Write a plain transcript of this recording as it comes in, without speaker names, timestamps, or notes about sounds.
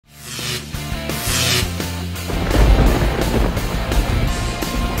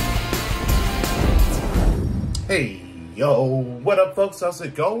Hey, yo, what up, folks? How's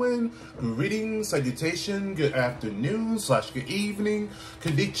it going? Greetings, salutation, good afternoon / good evening,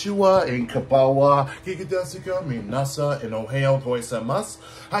 konnichiwa and kabawa, kikidasuka, minasa, and ohayou gozaimasu,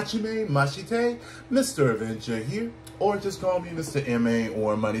 hachime mashite, Mr. Avenger here, or just call me Mr. M.A.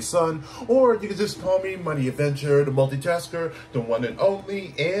 or Money Son, or you can just call me Money Avenger, the multitasker, the one and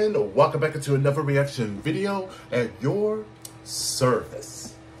only, and welcome back into another reaction video at your service.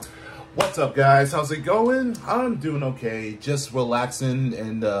 What's up, guys? How's it going? I'm doing okay, just relaxing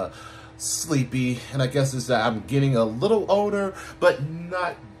and sleepy, and I guess it's that I'm getting a little older, but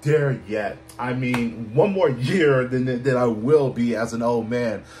not there yet. I mean, one more year than I will be as an old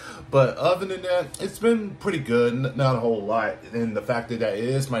man. But other than that, it's been pretty good, not a whole lot, in the fact that it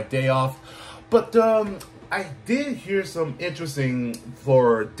is my day off. But I did hear some interesting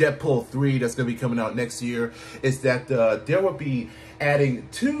for Deadpool 3 that's going to be coming out next year, is that there will be adding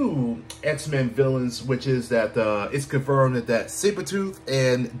 2 X-Men villains, which is that it's confirmed that Sabretooth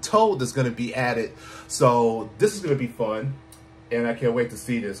and Toad is going to be added. So this is going to be fun, and I can't wait to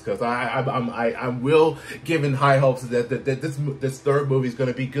see this, because I'm real giving high hopes that this third movie is going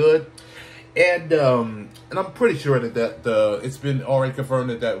to be good. And I'm pretty sure that it's been already confirmed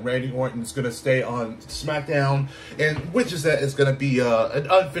that Randy Orton is going to stay on SmackDown, and which is that it's going to be an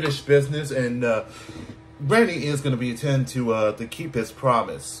unfinished business, and Randy is going to be intended to keep his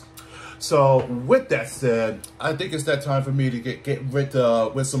promise. So with that said, I think it's that time for me to get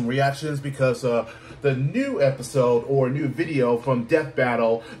with some reactions, because the new episode or new video from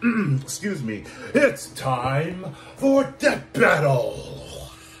DeathBattle, excuse me, it's time for DeathBattle.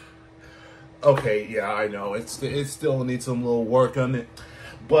 Okay, yeah, I know it still needs some little work on it,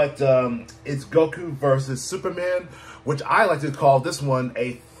 but it's Goku versus Superman, which I like to call this one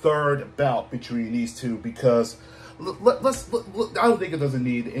a third bout between these two, because I don't think it doesn't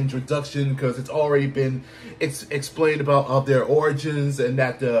need introduction, because it's already been explained about their origins, and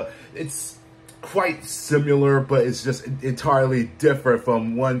that it's quite similar, but it's just entirely different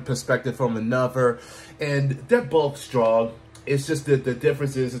from one perspective from another, and they're both strong. It's just that the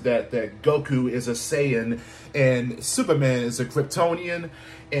difference is that Goku is a Saiyan and Superman is a Kryptonian,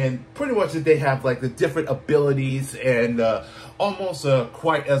 and pretty much they have like the different abilities and almost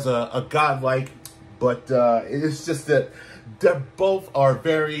quite as a godlike, but it's just that they both are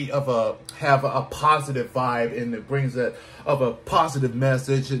have a positive vibe, and it brings a positive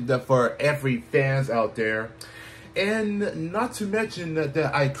message that for every fans out there. And not to mention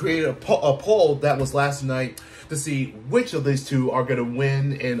that I created a poll that was last night to see which of these two are going to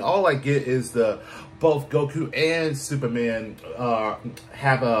win, and all I get is both Goku and Superman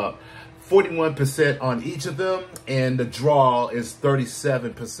have a 41% on each of them, and the draw is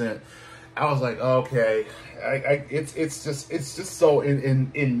 37%. I was like, okay, it's just so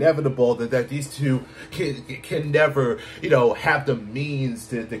inevitable that these two can never, have the means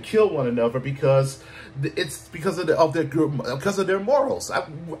to kill one another, because it's because of their morals.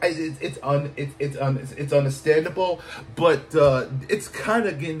 It's understandable, but it's kind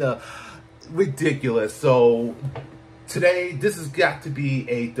of getting ridiculous. So today, this has got to be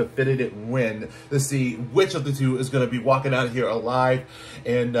a definitive win to see which of the two is going to be walking out of here alive.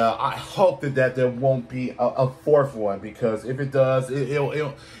 And I hope that there won't be a fourth one, because if it does,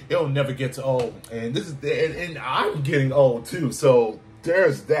 it'll never get to old. And and I'm getting old too, so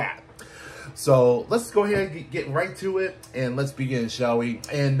there's that. So let's go ahead and get right to it, and let's begin, shall we?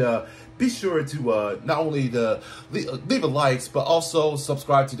 And be sure to not only leave a likes, but also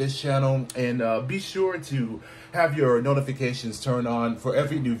subscribe to this channel, and be sure to have your notifications turned on for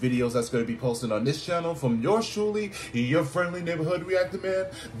every new videos that's going to be posted on this channel from yours truly, your friendly neighborhood reactor man,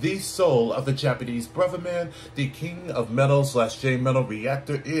 the soul of the Japanese brother man, the king of metal / J metal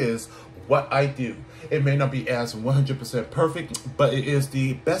reactor is what I do. It may not be as 100% perfect, but it is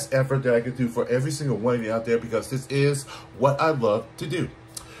the best effort that I can do for every single one of you out there, because this is what I love to do.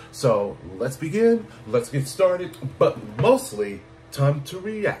 So let's begin, let's get started, but mostly time to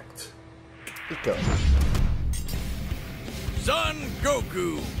react. Let's go. Son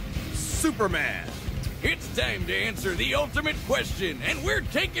Goku, Superman. It's time to answer the ultimate question, and we're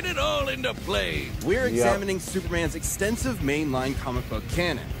taking it all into play. We're examining Superman's extensive mainline comic book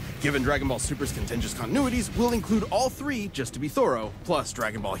canon. Given Dragon Ball Super's contentious continuities, we'll include all 3, just to be thorough, plus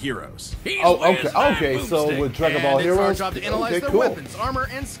Dragon Ball Heroes. Okay, so with Dragon Ball Heroes, it's our job to analyze their weapons, armor,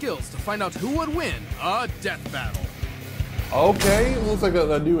 and skills to find out who would win a death battle. Okay, looks like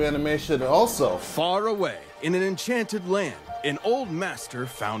a new animation also. Far away, in an enchanted land, an old master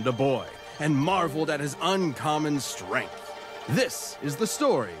found a boy and marveled at his uncommon strength. This is the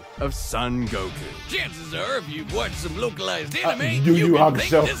story of Son Goku. Chances are, if you've watched some localized anime, Yu you Yu can Hakusho.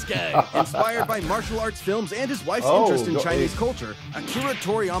 thank this guy. Inspired by martial arts films and his wife's Oh, interest in go- Chinese culture, Akira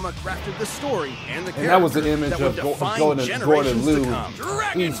Toriyama crafted the story and the character And that was the image that of would define Gordon generations Liu. to come.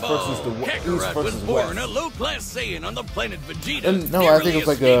 East versus the DragonBall! East Kakarot was versus born West. a low-class Saiyan on the planet Vegeta. And no, I narrowly think it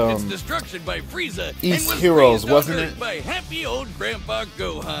was like, escaped its destruction by Frieza, East and was Heroes, raised on wasn't Earth it? by happy old Grandpa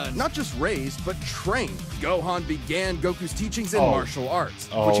Gohan. Not just raised, but trained. Gohan began Goku's teachings in Oh. martial arts,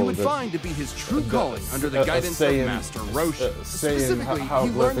 which Oh, he would the- find to be his true calling under the a guidance Saiyan- of Master Roshi. a Saiyan Specifically, how he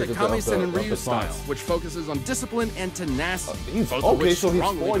learned the Goku Kame of the- Sen of Ryu the style, science. which focuses on discipline and tenacity. He's- both of okay, which so he's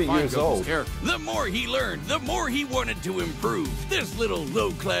strongly 40 define years Goku's old. character. The more he learned, the more he wanted to improve. This little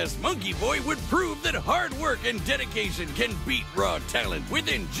low-class monkey boy would prove that hard work and dedication can beat raw talent.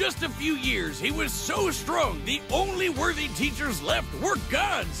 Within just a few years, he was so strong, the only worthy teachers left were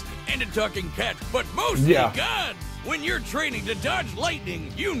gods. And a talking cat, but mostly Yeah. gods. When you're training to dodge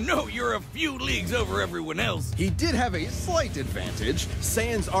lightning, you know you're a few leagues over everyone else. He did have a slight advantage.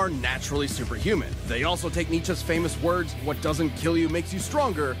 Saiyans are naturally superhuman. They also take Nietzsche's famous words, "What doesn't kill you makes you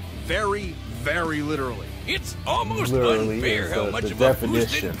stronger," very, very literally. It's almost Literally unfair is how the much of a boost in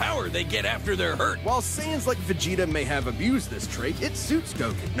definition. power they get after they're hurt. While Saiyans like Vegeta may have abused this trait, it suits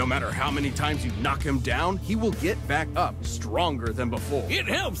Goku. No matter how many times you knock him down, he will get back up, stronger than before. It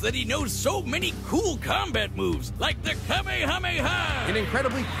helps that he knows so many cool combat moves, like the Kamehameha! An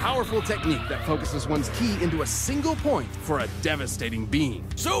incredibly powerful technique that focuses one's ki into a single point for a devastating beam.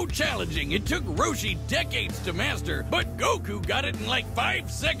 So challenging, it took Roshi decades to master, but Goku got it in like 5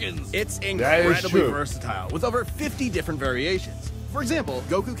 seconds. It's That is incredibly true. versatile, with over 50 different variations. For example,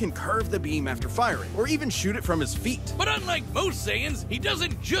 Goku can curve the beam after firing, or even shoot it from his feet. But unlike most Saiyans, he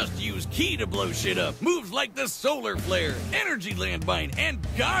doesn't just use ki to blow shit up. Moves like the Solar Flare, Energy Landmine, and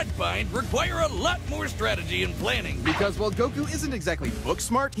God Bind require a lot more strategy and planning. Because while Goku isn't exactly book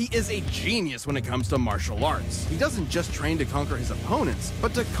smart, he is a genius when it comes to martial arts. He doesn't just train to conquer his opponents,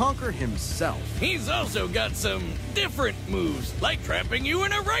 but to conquer himself. He's also got some different moves, like trapping you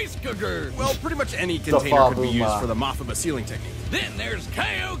in a rice cooker. Well, pretty much any container could be Fabuma. used for the Mothaba sealing technique. Then there's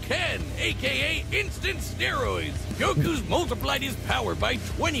Kaioken, aka instant steroids. Goku's multiplied his power by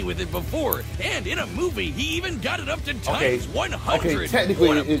 20 with it before, and in a movie, he even got it up to times 100. Okay, technically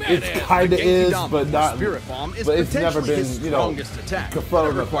What a it badass. kind of The is, Genkidama, but or not. Spirit Bomb is but it's never potentially been, his you know, strongest attack,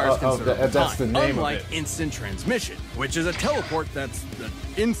 confirmed but it requires of the- considerable that's the time, name of unlike it. instant transmission, which is a teleport that's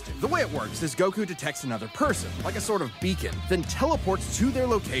instant. The way it works is Goku detects another person, like a sort of beacon, then teleports to their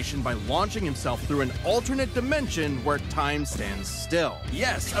location by launching himself through an alternate dimension where time stands still.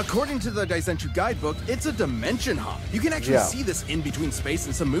 Yes, according to the Daizenshuu guidebook, it's a dimension hop. You can actually Yeah. see this in between space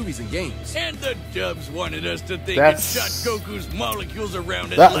in some movies and games. And the dubs wanted us to think That's- it shot Goku's molecules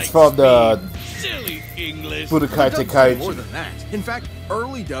around at That's light from the speed. Silly English. Budokai The dubs do Tenkaichi. more than that. In fact,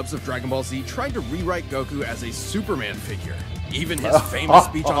 early dubs of Dragon Ball Z tried to rewrite Goku as a Superman figure. Even his famous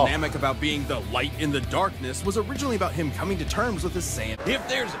speech on Namek about being the light in the darkness was originally about him coming to terms with his Saiyan. If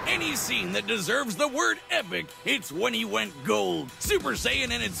there's any scene that deserves the word epic, it's when he went gold. Super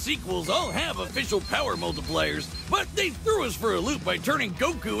Saiyan and its sequels all have official power multipliers, but they threw us for a loop by turning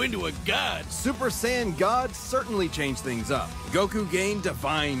Goku into a god. Super Saiyan God certainly changed things up. Goku gained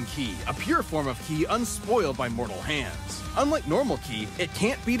Divine Ki, a pure form of Ki unspoiled by mortal hands. Unlike normal Ki, it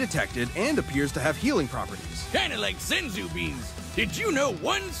can't be detected and appears to have healing properties. Kinda like Senzu beans. Did you know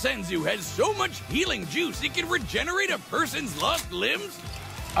one Senzu has so much healing juice it can regenerate a person's lost limbs?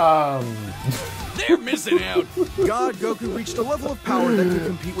 They're missing out. God Goku reached a level of power that could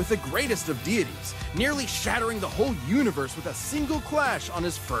compete with the greatest of deities, nearly shattering the whole universe with a single clash on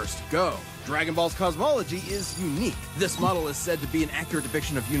his first go. Dragon Ball's cosmology is unique. This model is said to be an accurate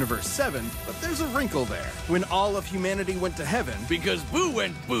depiction of Universe 7, but there's a wrinkle there. When all of humanity went to heaven, Because Boo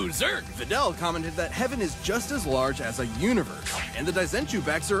went berserk. Videl commented that heaven is just as large as a universe, and the Daizenshuu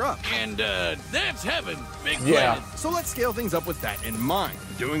backs her up. And, that's heaven. Big Yeah. planet. So let's scale things up with that in mind.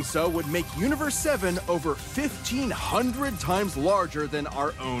 Doing so would make Universe 7 over 1,500 times larger than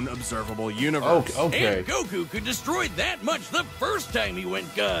our own observable universe. Okay. And Goku could destroy that much the first time he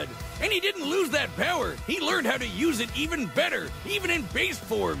went God. And he didn't lose that power. He learned how to use it even better, even in base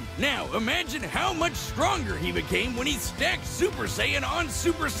form. Now, imagine how much stronger he became when he stacked Super Saiyan on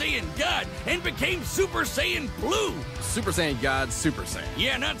Super Saiyan God and became Super Saiyan Blue. Super Saiyan God, Super Saiyan.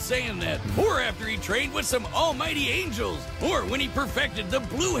 Yeah, not saying that. Or after he trained with some almighty angels. Or when he perfected the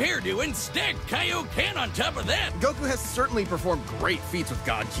blue hairdo and stacked Kaioken on top of that. Goku has certainly performed great feats with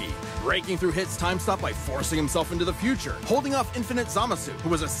God Ki, breaking through Hit's time stop by forcing himself into the future, holding off Infinite Zamasu, who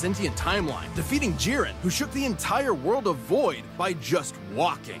was a sentient timeline, defeating Jiren, who shook the entire world of Void by just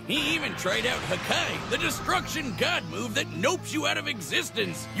walking. He even tried out Hakai, the destruction god move that nopes you out of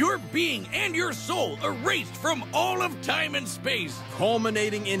existence. Your being and your soul erased from all of time and space.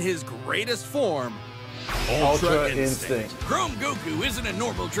 Culminating in his greatest form, Ultra Instinct. Chrome Goku isn't a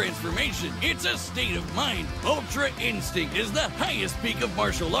normal transformation, it's a state of mind. Ultra Instinct is the highest peak of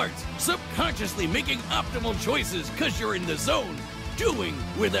martial arts, subconsciously making optimal choices because you're in the zone. Doing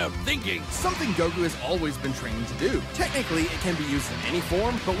without thinking. Something Goku has always been trained to do. Technically, it can be used in any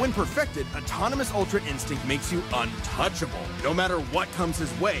form, but when perfected, Autonomous Ultra Instinct makes you untouchable. No matter what comes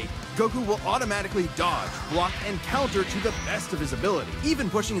his way, Goku will automatically dodge, block, and counter to the best of his ability, even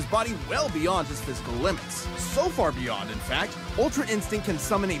pushing his body well beyond his physical limits. So far beyond, in fact, Ultra Instinct can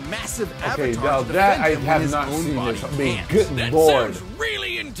summon a massive avatar to defend him when his own body can't. That sounds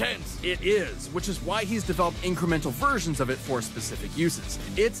really intense. It is, which is why he's developed incremental versions of it for specific uses.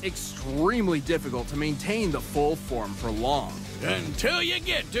 It's extremely difficult to maintain the full form for long. Until you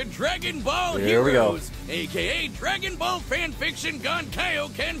get to Dragon Ball Heroes, aka Dragon Ball fanfiction gone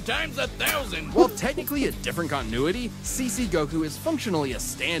Kaioken times 1,000. While technically a different continuity, CC Goku is functionally a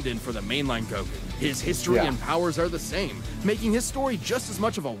stand-in for the mainline Goku. His history and powers are the same, making his story just as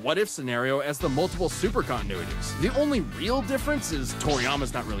much of a what-if scenario as the multiple super continuities. The only real difference is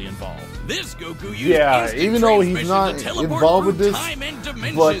Toriyama's not really involved. This Goku used even though he's not involved with this,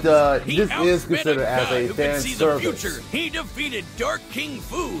 but this is considered as a fan service. He defeated Dark King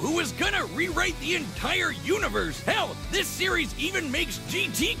Fu, who was gonna rewrite the entire universe. Hell, this series even makes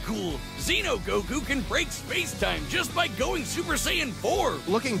GT cool. Xeno Goku can break space-time just by going Super Saiyan 4.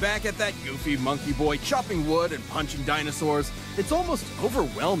 Looking back at that goofy monkey boy chopping wood and punching dinosaurs, it's almost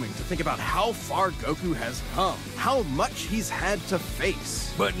overwhelming to think about how far Goku has come, how much he's had to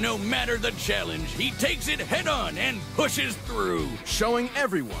face. But no matter the challenge, he takes it head-on and pushes through. Showing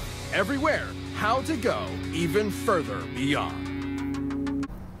everyone, everywhere, how to go even further beyond.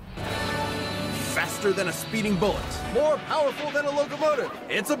 Faster than a speeding bullet, more powerful than a locomotive.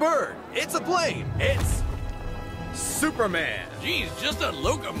 It's a bird, it's a plane, it's Superman. Geez, just a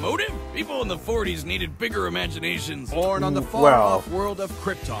locomotive? People in the 40s needed bigger imaginations. Born on the far-off world of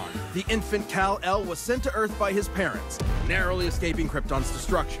Krypton, the infant Kal-El was sent to Earth by his parents, narrowly escaping Krypton's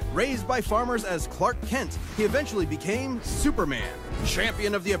destruction. Raised by farmers as Clark Kent, he eventually became Superman,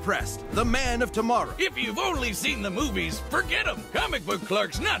 champion of the oppressed, the man of tomorrow. If you've only seen the movies, forget him. Comic book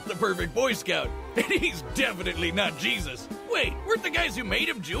Clark's not the perfect Boy Scout, and he's definitely not Jesus. Wait, weren't the guys who made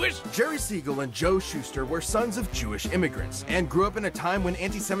him Jewish? Jerry Siegel and Joe Shuster were sons of Jewish immigrants and grew up in a time when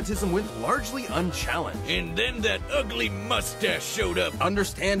anti-Semitism went largely unchallenged. And then that ugly mustache showed up.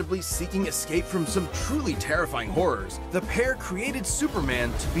 Understandably seeking escape from some truly terrifying horrors, the pair created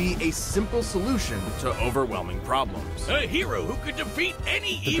Superman to be a simple solution to overwhelming problems. A hero who could defeat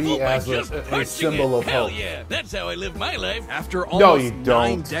any evil by just punching it. Hell yeah, that's how I live my life. After almost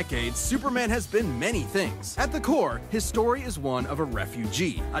 9 decades, Superman has been many things. At the core, his story is one of a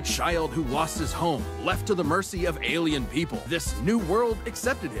refugee, a child who lost his home, left to the mercy of alien people. This new world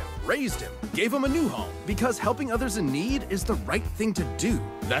accepted him, raised him, gave him a new home, because helping others in need is the right thing to do.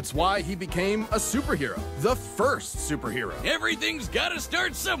 That's why he became a superhero, the first superhero. Everything's gotta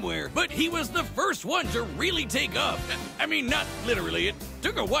start somewhere, but he was the first one to really take off. I mean, not literally. It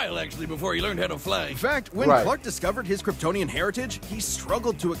took a while, actually, before he learned how to fly. In fact, when Clark discovered his Kryptonian heritage, he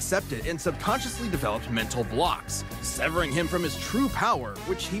struggled to accept it and subconsciously developed mental blocks, severing him from his true power,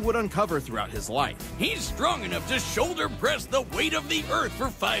 which he would uncover throughout his life. He's strong enough to shoulder press the weight of the Earth for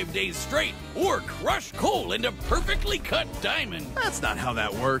 5 days straight, or crush coal into perfectly cut diamond. That's not how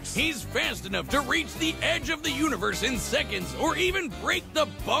that works. He's fast enough to reach the edge of the universe in seconds, or even break the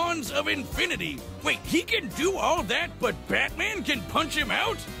bonds of infinity. Wait, he can do all that, but Batman can punch him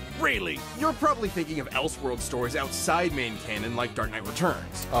out? Really? You're probably thinking of Elseworld stories outside main canon like Dark Knight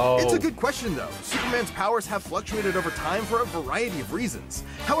Returns. Oh. It's a good question though. Superman's powers have fluctuated over time for a variety of reasons.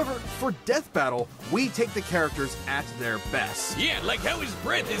 However, for DeathBattle, we take the characters at their best. Yeah, like how his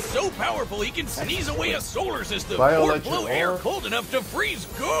breath is so powerful he can sneeze away a solar system, or blow air cold enough to freeze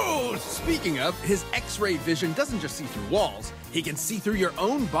ghosts. Speaking of, his X-ray vision doesn't just see through walls. He can see through your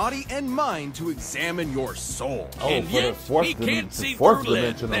own body and mind to examine your soul. And yet, he can't see through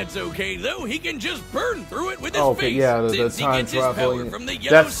lead. That's okay, though. He can just burn through it with his Okay, face. yeah, the Since he time gets his traveling. power from the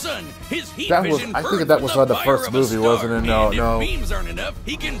yellow That's- sun, his heat that was- vision I think burns that was with the fire first of a movie, wasn't it? star. No, And no. if beams aren't enough,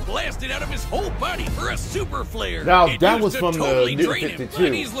 he can blast it out of his whole body for a super flare. Now, It that used was to from the totally New drain him, 52.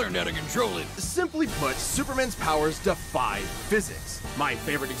 but he's learned how to control it. Simply put, Superman's powers defy physics. My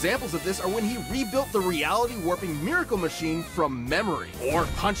favorite examples of this are when he rebuilt the reality warping miracle machine from memory, or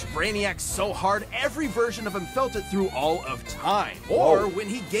punched Brainiac so hard every version of him felt it through all of time, or when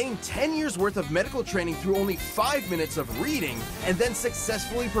he gained 10 years worth of medical training through only 5 minutes of reading and then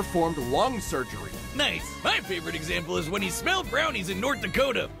successfully performed lung surgery. Nice. My favorite example is when he smelled brownies in North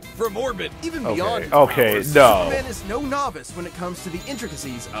Dakota from orbit. Even Okay, beyond his okay, powers, no. Superman is no novice when it comes to the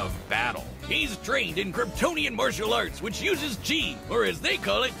intricacies of battle. He's trained in Kryptonian martial arts, which uses chi, or as they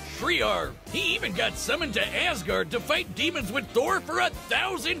call it, Shriar. He even got summoned to Asgard to fight demons with Thor for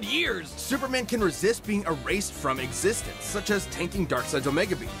 1,000 years. Superman can resist being erased from existence, such as tanking Darkseid's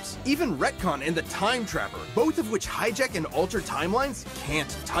Omega Beams. Even Retcon and the Time Trapper, both of which hijack and alter timelines,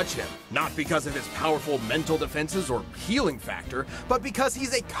 can't touch him. Not because of his powerful mental defenses or healing factor, but because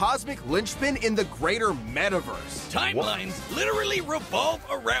he's a cosmic linchpin in the greater metaverse. Timelines literally revolve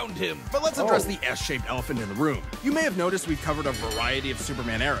around him. But let's address the S-shaped elephant in the room. You may have noticed we've covered a variety of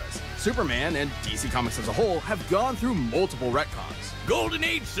Superman eras. Superman, and DC Comics as a whole, have gone through multiple retcons. Golden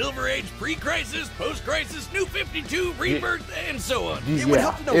Age, Silver Age, Pre-Crisis, Post-Crisis, New 52, Rebirth, and so on. It would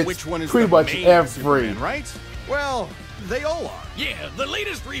help to know it's which one is pretty the much main every. Superman, right? Well, they all are. Yeah, the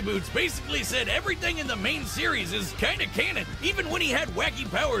latest reboots basically said everything in the main series is kinda canon, even when he had wacky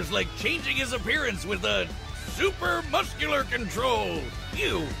powers like changing his appearance with a super muscular control.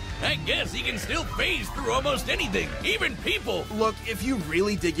 Ew. I guess he can still phase through almost anything, even people. Look, if you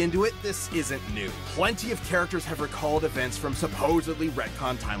really dig into it, this isn't new. Plenty of characters have recalled events from supposedly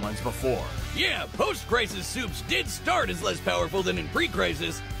retcon timelines before. Yeah, post-crisis Supes did start as less powerful than in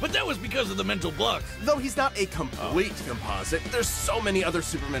pre-crisis, but that was because of the mental blocks. Though he's not a complete composite, there's so many other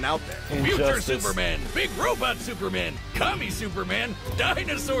Supermen out there. Future Injustice. Superman, Big Robot Superman, Commie Superman,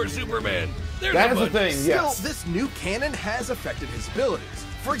 Dinosaur Superman. There's That a is the bunch. thing, Still, yes. this new canon has affected his abilities.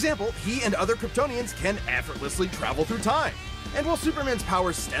 For example, he and other Kryptonians can effortlessly travel through time. And while Superman's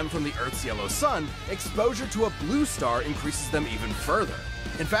powers stem from the Earth's yellow sun, exposure to a blue star increases them even further.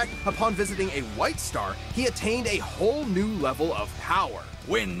 In fact, upon visiting a white star, he attained a whole new level of power.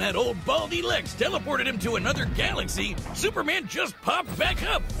 When that old baldy Lex teleported him to another galaxy, Superman just popped back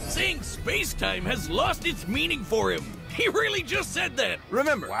up, saying space-time has lost its meaning for him. He really just said that.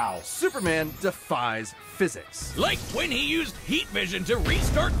 Remember, Superman defies physics. Like when he used heat vision to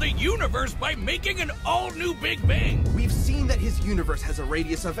restart the universe by making an all-new Big Bang. We've seen that his universe has a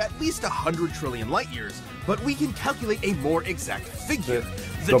radius of at least 100 trillion light years, but we can calculate a more exact figure.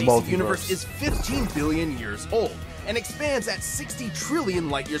 The DC multiverse. universe is 15 billion years old and expands at 60 trillion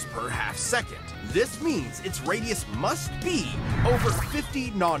light years per half second. This means its radius must be over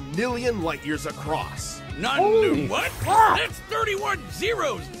 50 nonillion light years across. Holy what? That's 31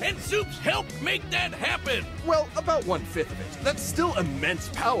 zeros, and Supes helped make that happen. Well, about 1/5 of it. That's still immense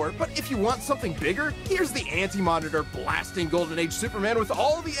power, but if you want something bigger, here's the Anti-Monitor blasting Golden Age Superman with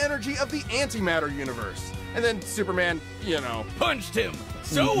all the energy of the antimatter universe. And then Superman, Punched him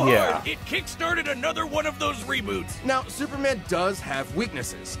so hard, it kickstarted another one of those reboots. Now, Superman does have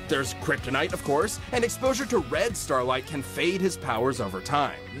weaknesses. There's kryptonite, of course, and exposure to red starlight can fade his powers over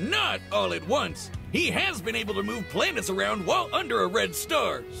time. Not all at once. He has been able to move planets around while under a red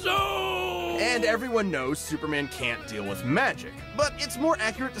star, so... And everyone knows Superman can't deal with magic, but it's more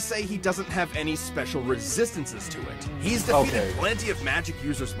accurate to say he doesn't have any special resistances to it. He's defeated plenty of magic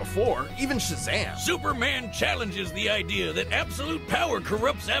users before, even Shazam. Superman challenges the idea that absolute power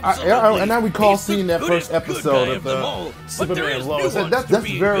corrupts absolutely. And I recall He's the seeing that goodest first good episode guy of them all, but there Superman is Lois. nuance That's to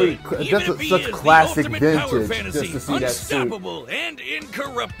being very good, even if he such is the classic ultimate power vintage fantasy, just to see that suit. unstoppable and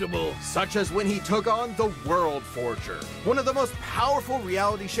incorruptible. Such as when he took on the World Forger, one of the most powerful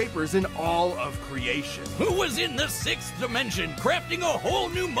reality shapers in all of creation. Who was in the 6th dimension, crafting a whole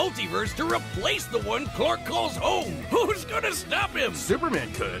new multiverse to replace the one Clark calls home? Who's gonna stop him?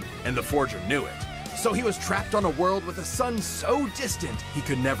 Superman could, and the Forger knew it. So he was trapped on a world with a sun so distant he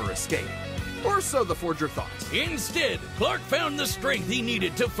could never escape. Or so the Forger thought. Instead, Clark found the strength he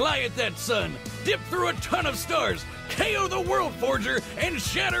needed to fly at that sun, dip through a ton of stars, KO the World Forger, and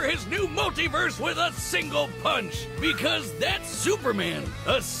shatter his new multiverse with a single punch. Because that's Superman,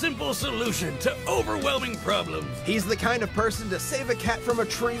 a simple solution to overwhelming problems. He's the kind of person to save a cat from a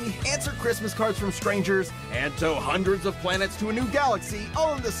tree, answer Christmas cards from strangers, and tow hundreds of planets to a new galaxy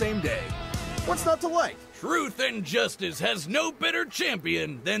all in the same day. What's not to like? Truth and justice has no better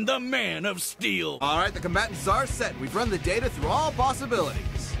champion than the Man of Steel. All right, the combatants are set. We've run the data through all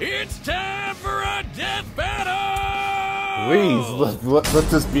possibilities. It's time for a death battle! Please, let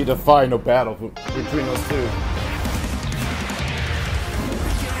this be the final battle between those two.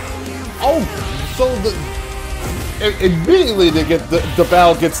 Oh, so immediately they get the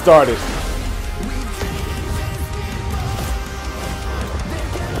battle gets started.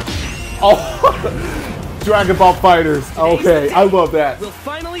 Oh, Dragon Ball fighters. Okay, I love that. We'll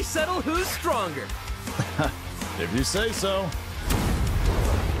finally settle who's stronger. If you say so.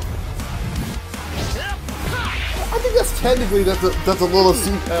 I think that's technically that's a little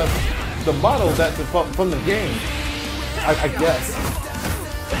the model that's from the game. I guess.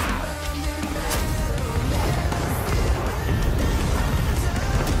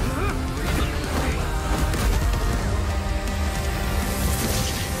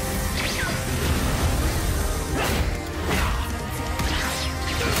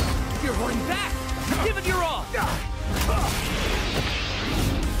 You're going back. Give it your all.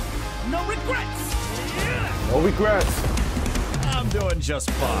 No regrets. No regrets. I'm doing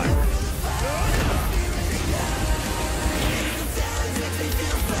just fine.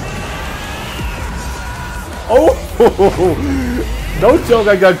 Oh, no joke,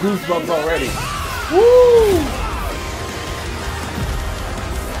 I got goosebumps already. Woo!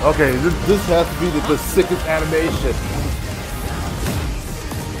 Okay, this has to be the sickest animation.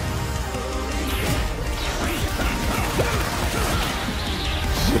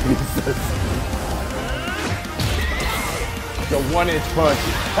 Jesus. The 1-inch punch.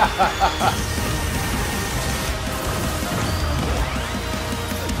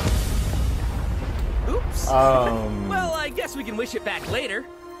 Oops. Well, I guess we can wish it back later.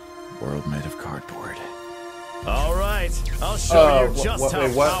 World made of cardboard. All right, I'll show you just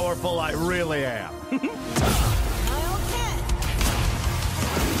how powerful I really am.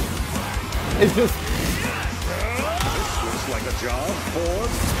 It's just... Looks like a job for...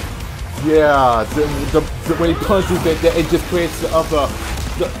 Yeah, when he punches it just creates the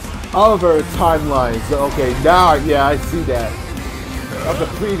other timelines. Okay, now, yeah, I see that. Of the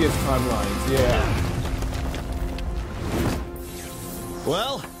previous timelines, yeah.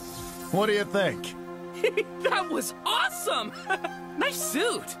 Well, what do you think? That was awesome! Nice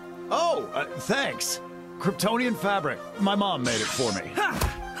suit! Oh, thanks. Kryptonian fabric. My mom made it for me.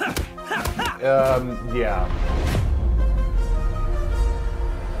 Yeah.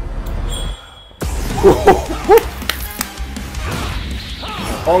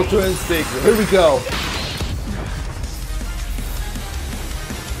 Ultra Instinct, here we go.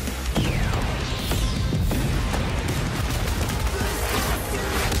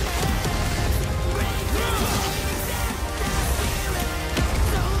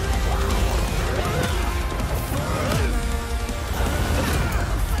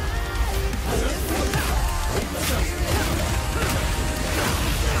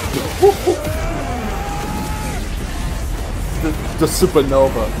 The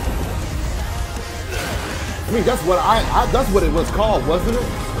supernova. I mean, that's what that's what it was called, wasn't it?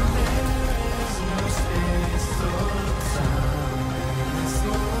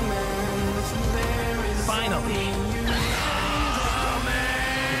 Finally.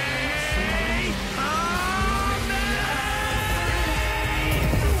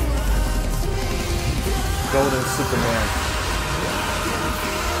 Golden Superman.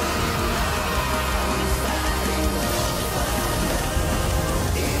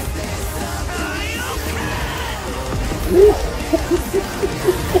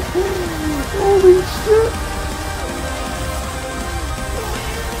 Holy shit!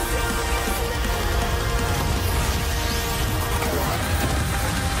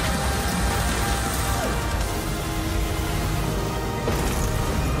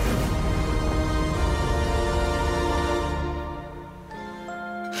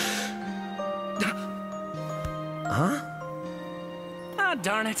 Huh? Ah,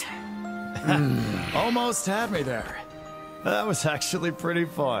 darn it. Almost had me there. That was actually pretty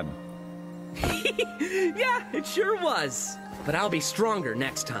fun. Yeah, it sure was. But I'll be stronger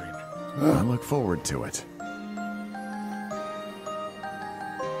next time. I look forward to it.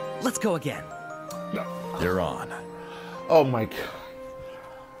 Let's go again. You're on. Oh my god.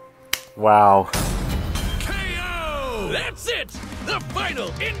 Wow. KO! That's it! The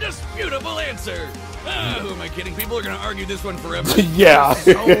final, indisputable answer! Who am I kidding? People are going to argue this one forever. Yeah.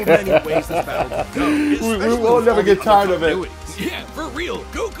 So many ways this battle could go. We will never get tired of it. Yeah, for real,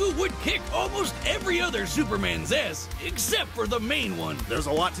 Goku would kick almost every other Superman's ass, except for the main one. There's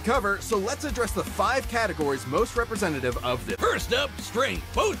a lot to cover, so let's address the 5 categories most representative of this. First up, strength.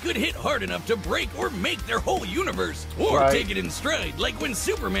 Both could hit hard enough to break or make their whole universe, or take it in stride, like when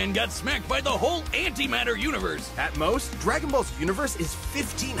Superman got smacked by the whole antimatter universe. At most, Dragon Ball's universe is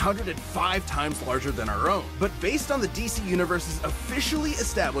 1,505 times larger than our own, but based on the DC Universe's officially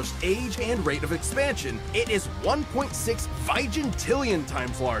established age and rate of expansion, it is 1.6 vigintillion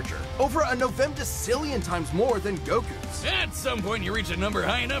times larger, over a novemdecillion times more than Goku's. At some point you reach a number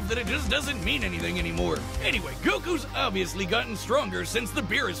high enough that it just doesn't mean anything anymore. Anyway, Goku's obviously gotten stronger since the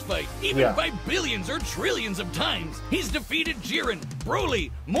Beerus fight, even by billions or trillions of times. He's defeated Jiren,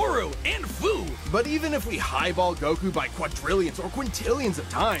 Broly, Moro, and Fu. But even if we highball Goku by quadrillions or quintillions of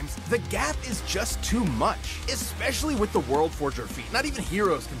times, the gap is just too much, especially with the World Forger feat. Not even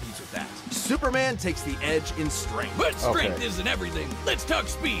Heroes competes with that. Superman takes the edge in strength. But strength isn't everything. Let's talk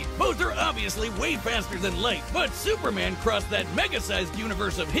speed. Both are obviously way faster than light, but Superman crossed that mega-sized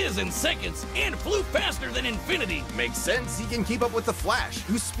universe of his in seconds and flew faster than infinity. Makes sense, he can keep up with the Flash,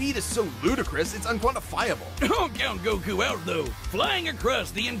 whose speed is so ludicrous it's unquantifiable. Don't count Goku out though. Flying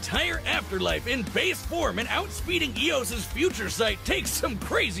across the entire afterlife in base form and outspeeding Eos's future sight takes some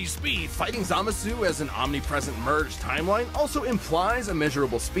crazy speed. Fighting Zamasu as an omnipresent merged timeline also implies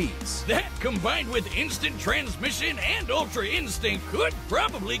immeasurable speeds. That, combined with instant transmission and ultra instinct, could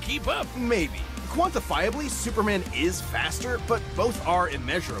probably keep up. Maybe. Quantifiably, Superman is faster, but both are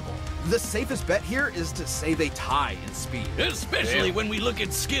immeasurable. The safest bet here is to say they tie in speed. Especially when we look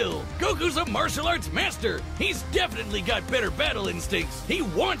at skill. Goku's a martial arts master. He's definitely got better battle instincts. He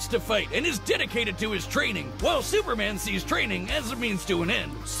wants to fight and is dedicated to his training, while Superman sees training as a means to an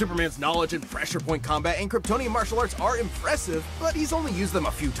end. Superman's knowledge in pressure point combat and Kryptonian martial arts are impressive, but he's only used them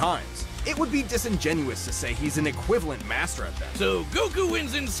a few times. It would be disingenuous to say he's an equivalent master at them. So Goku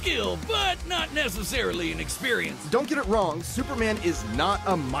wins in skill, but not necessarily in experience. Don't get it wrong, Superman is not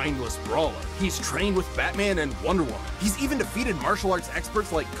a mindless brawler. He's trained with Batman and Wonder Woman. He's even defeated martial arts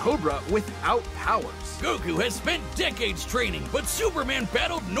experts like Cobra without powers. Goku has spent decades training, but Superman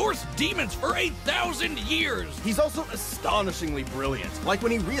battled Norse demons for 1,000 years. He's also astonishingly brilliant, like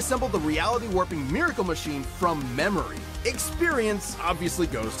when he reassembled the reality-warping miracle machine from memory. Experience obviously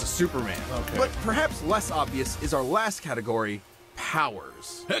goes to Superman, but perhaps less obvious is our last category,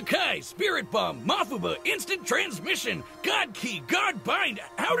 powers. Hakai, Spirit Bomb, Mafuba, Instant Transmission, God Key, God Bind.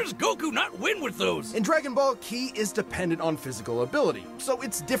 How does Goku not win with those? In Dragon Ball, Ki is dependent on physical ability, so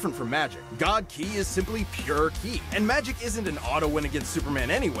it's different from magic. God Ki is simply pure Ki, and magic isn't an auto win against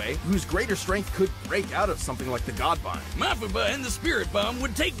Superman anyway, whose greater strength could break out of something like the God Bind. Mafuba and the Spirit Bomb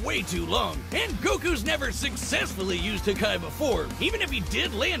would take way too long, and Goku's never successfully used Hakai before. Even if he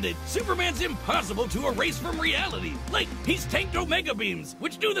did land it, Superman's impossible to erase from reality. Like, he's tanked Omega Beams,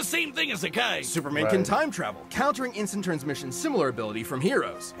 which do the same thing as Hakai. Superman can time travel, countering Instant Transmission's similar ability from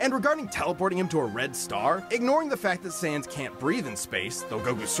Heroes. And regarding teleporting him to a red star, ignoring the fact that Saiyans can't breathe in space, though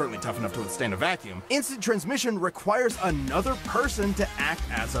Goku's certainly tough enough to withstand a vacuum, Instant Transmission requires another person to act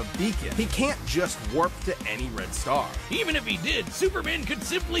as a beacon. He can't just warp to any red star. Even if he did, Superman could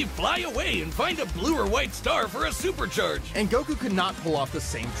simply fly away and find a blue or white star for a supercharge. And Goku could not pull off the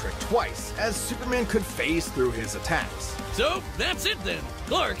same trick twice, as Superman could phase through his attacks. So, that's it then.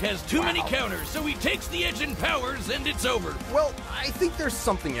 Clark has too many counters, so he takes the edge in powers and it's over. Well, I think there's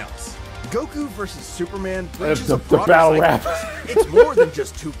something else. Goku versus Superman bridges the battle rap. It's more than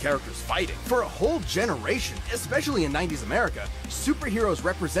just two characters fighting. For a whole generation, especially in 90s America, superheroes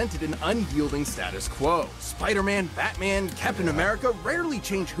represented an unyielding status quo. Spider-Man, Batman, Captain America rarely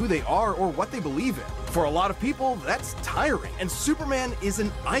change who they are or what they believe in. For a lot of people, that's tiring, and Superman is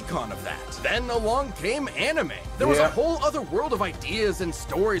an icon of that. Then along came anime. There was a whole other world of ideas and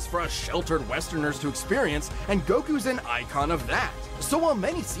stories for us sheltered Westerners to experience, and Goku's an icon of that. So while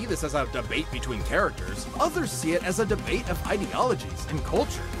many see this as a debate between characters, others see it as a debate of ideologies and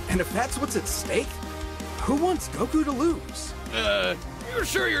culture. And if that's what's at stake, who wants Goku to lose? You're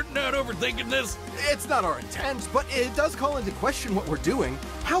sure you're not overthinking this? It's not our intent, but it does call into question what we're doing.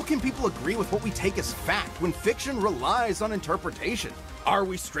 How can people agree with what we take as fact when fiction relies on interpretation? Are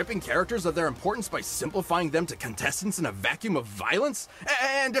we stripping characters of their importance by simplifying them to contestants in a vacuum of violence?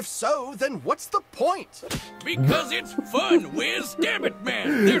 And if so, then what's the point? Because it's fun, Wiz. Damn it,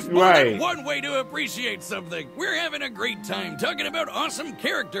 man. There's more than one way to appreciate something. We're having a great time talking about awesome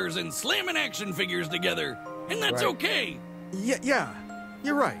characters and slamming action figures together. And that's okay. Yeah,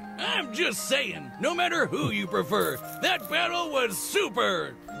 you're right. I'm just saying, no matter who you prefer, that battle was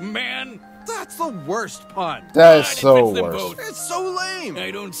super, man. That's the worst pun. That's so worse. It's so lame.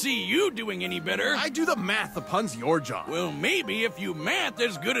 I don't see you doing any better. I do the math. The pun's your job. Well, maybe if you math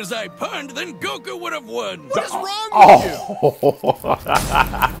as good as I punned, then Goku would have won. What is wrong with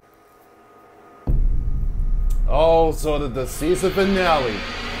you? Oh, so the season finale.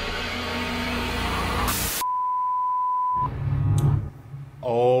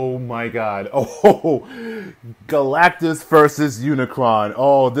 Oh my God! Oh, Galactus versus Unicron.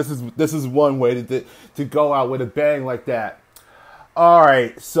 Oh, this is one way to go out with a bang like that. All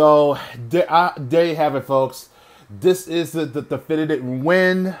right, so there you have it, folks. This is the definitive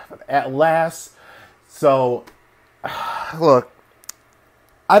win at last. So, look,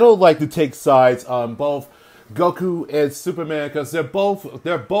 I don't like to take sides on both Goku and Superman because they're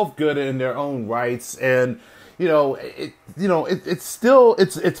both good in their own rights, and it's still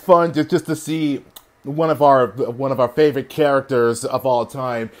fun just to see one of our favorite characters of all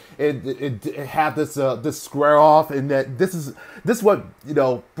time and have this square off, and that this is what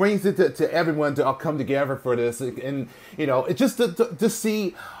brings it to everyone to all come together for this, and it's just to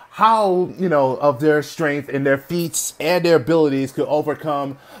see how of their strength and their feats and their abilities could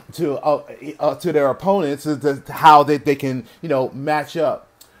overcome to their opponents, how they can match up.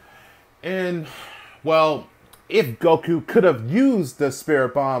 And well, if Goku could have used the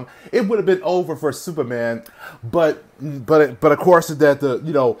Spirit Bomb, it would have been over for Superman. But of course that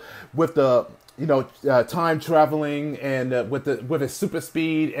with the time traveling and with his super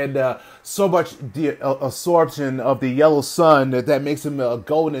speed and so much the absorption of the yellow sun that makes him a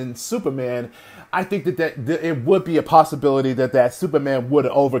golden Superman, I think that it would be a possibility that Superman would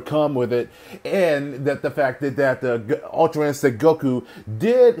overcome with it, and that the fact that the Ultra Instinct Goku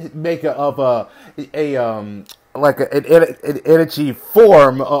did make an energy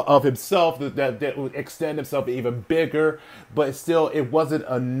form of himself that would extend himself even bigger, but still it wasn't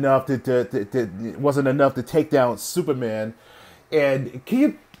enough to take down Superman. And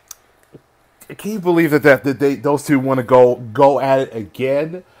can you believe that those two want to go at it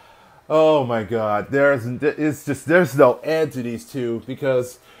again? Oh my God, there's no end to these two,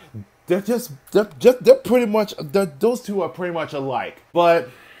 because they're pretty much those two are pretty much alike, but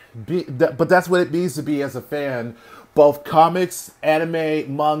that's what it means to be as a fan, both comics,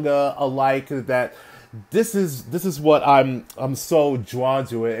 anime, manga alike. That this is what I'm so drawn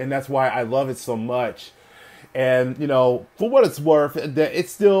to it, and that's why I love it so much. And for what it's worth,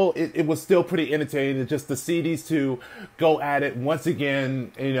 it was still pretty entertaining just to see these two go at it once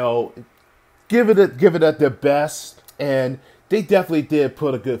again. Give it their best, and they definitely did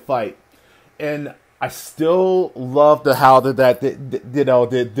put a good fight. And I still love the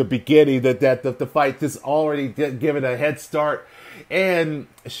beginning that the fight just already given a head start, and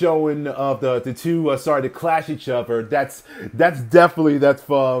showing of the two starting to clash each other. That's definitely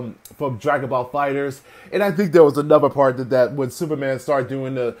from Dragon Ball Fighters. And I think there was another part that when Superman started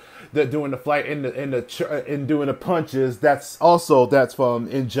doing the fight and doing the punches, that's from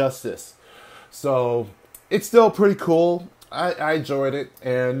Injustice. So it's still pretty cool. I enjoyed it,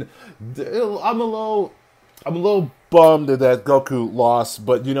 and I'm a little bummed that Goku lost,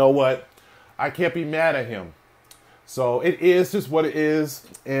 but you know what? I can't be mad at him. So it is just what it is,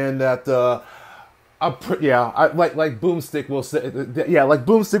 and that like Boomstick will say,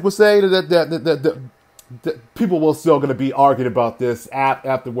 that people will still going to be arguing about this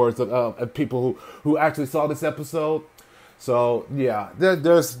afterwards of people who actually saw this episode. So yeah,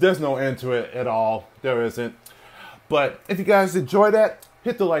 there's no end to it at all. There isn't. But if you guys enjoyed that,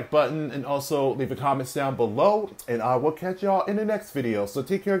 hit the like button and also leave a comment down below, and I will catch y'all in the next video. So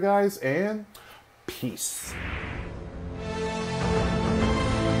take care, guys, and peace.